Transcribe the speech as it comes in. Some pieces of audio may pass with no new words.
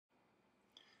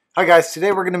Hi guys,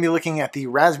 today we're going to be looking at the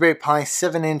Raspberry Pi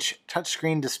 7-inch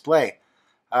touchscreen display.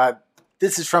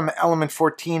 This is from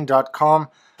element14.com.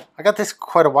 I got this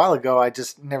quite a while ago, I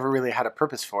just never really had a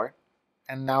purpose for it,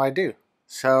 and now I do.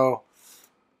 So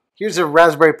here's a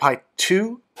Raspberry Pi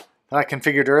 2 that I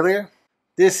configured earlier.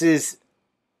 This is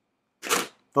the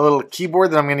little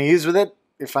keyboard that I'm going to use with it.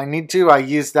 If I need to, I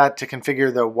use that to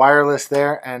configure the wireless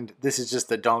there, and this is just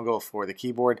the dongle for the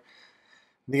keyboard.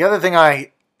 The other thing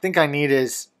I think I need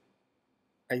is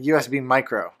a USB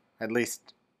micro. At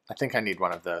least I think I need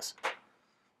one of those.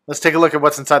 Let's take a look at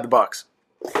what's inside the box.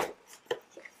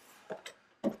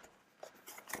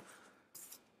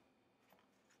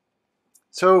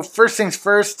 So first things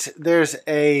first, there's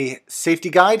a safety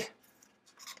guide,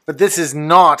 but this is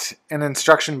not an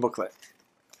instruction booklet.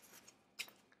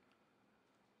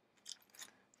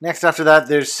 Next after that,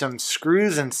 there's some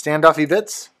screws and standoffy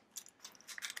bits.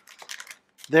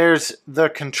 There's the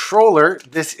controller.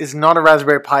 This is not a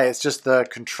Raspberry Pi, it's just the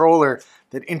controller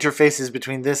that interfaces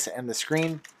between this and the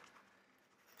screen.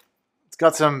 It's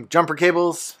got some jumper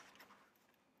cables,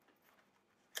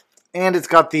 and it's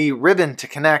got the ribbon to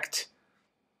connect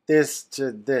this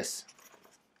to this.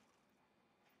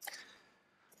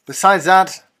 Besides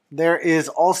that, there is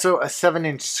also a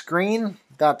 7-inch screen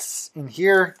that's in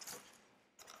here.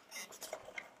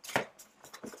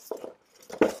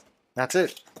 That's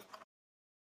it.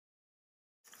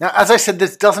 Now, as I said,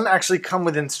 this doesn't actually come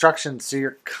with instructions, so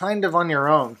you're kind of on your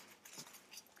own.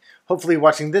 Hopefully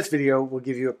watching this video will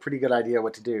give you a pretty good idea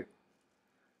what to do.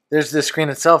 There's the screen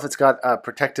itself. It's got a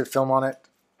protective film on it.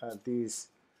 These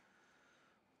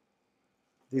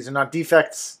are not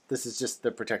defects. This is just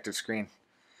the protective screen.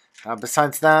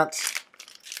 Besides that,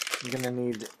 you're going to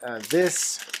need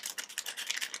this.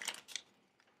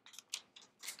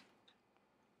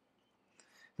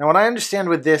 Now, what I understand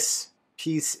with this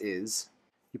piece is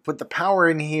you put the power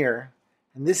in here,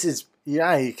 and this is,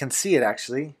 yeah, you can see it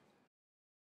actually.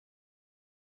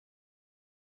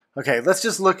 Okay, let's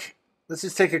just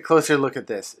take a closer look at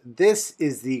this. This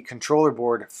is the controller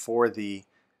board for the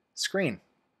screen.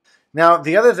 Now,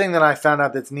 the other thing that I found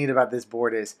out that's neat about this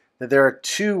board is that there are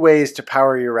two ways to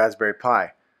power your Raspberry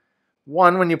Pi.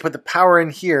 One, when you put the power in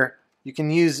here, you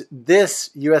can use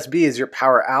this USB as your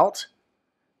power out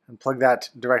and plug that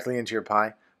directly into your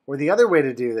Pi. Or the other way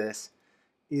to do this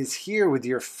is here with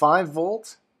your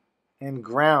 5-volt and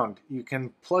ground. You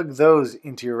can plug those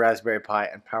into your Raspberry Pi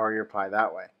and power your Pi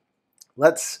that way.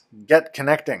 Let's get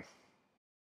connecting.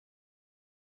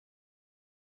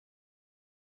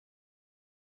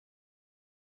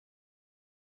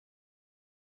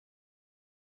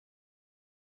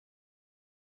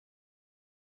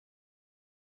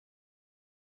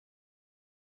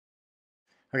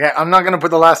 Okay, I'm not going to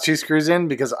put the last 2 screws in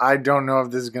because I don't know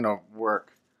if this is going to work.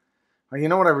 Well, you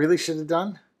know what I really should have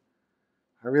done?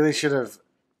 I really should have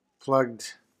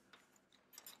plugged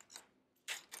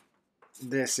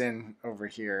this in over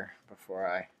here before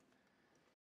I...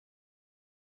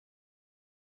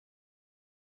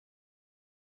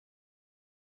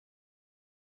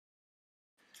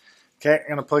 Okay, I'm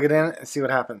going to plug it in and see what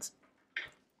happens.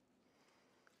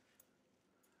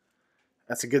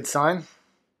 That's a good sign.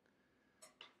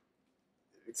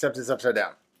 Except it's upside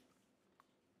down.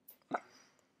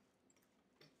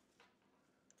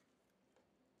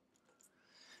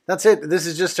 That's it. This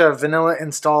is just a vanilla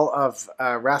install of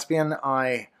Raspbian.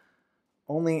 I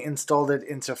only installed it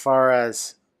insofar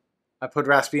as I put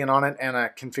Raspbian on it and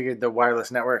I configured the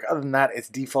wireless network. Other than that, it's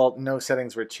default. No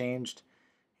settings were changed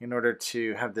in order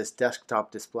to have this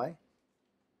desktop display.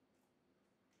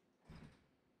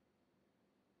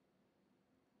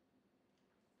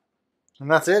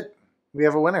 And that's it. We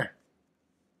have a winner.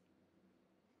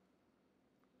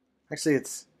 Actually,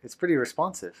 it's pretty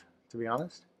responsive, to be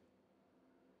honest.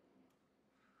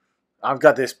 I've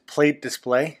got this plate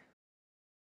display.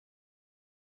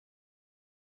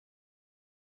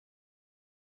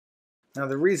 Now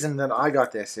the reason that I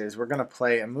got this is we're going to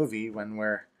play a movie when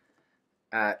we're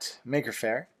at Maker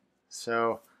Faire.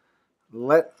 So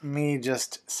let me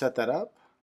just set that up.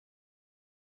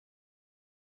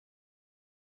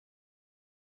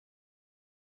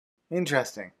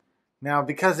 Interesting. Now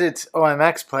because it's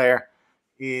OMX player,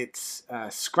 it's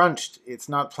scrunched. It's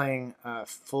not playing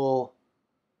full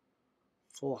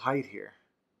height here.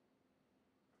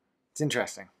 It's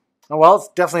interesting. Oh well, it's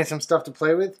definitely some stuff to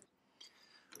play with.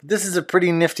 This is a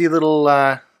pretty nifty little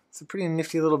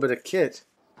bit of kit.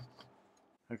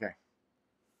 Okay.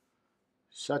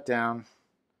 Shut down.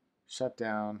 Shut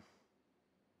down.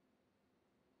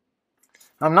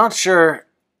 I'm not sure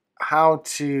how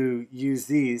to use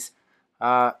these.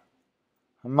 I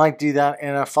might do that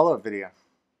in a follow-up video.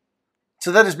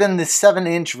 So that has been the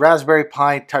 7-inch Raspberry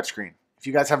Pi touchscreen. If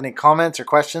you guys have any comments or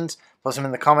questions, post them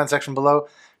in the comment section below.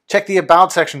 Check the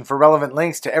About section for relevant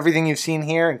links to everything you've seen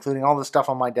here, including all the stuff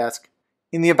on my desk.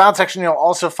 In the About section, you'll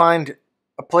also find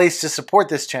a place to support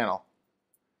this channel.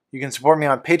 You can support me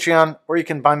on Patreon, or you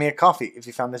can buy me a coffee if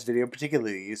you found this video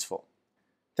particularly useful.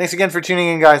 Thanks again for tuning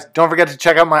in, guys. Don't forget to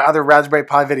check out my other Raspberry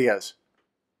Pi videos.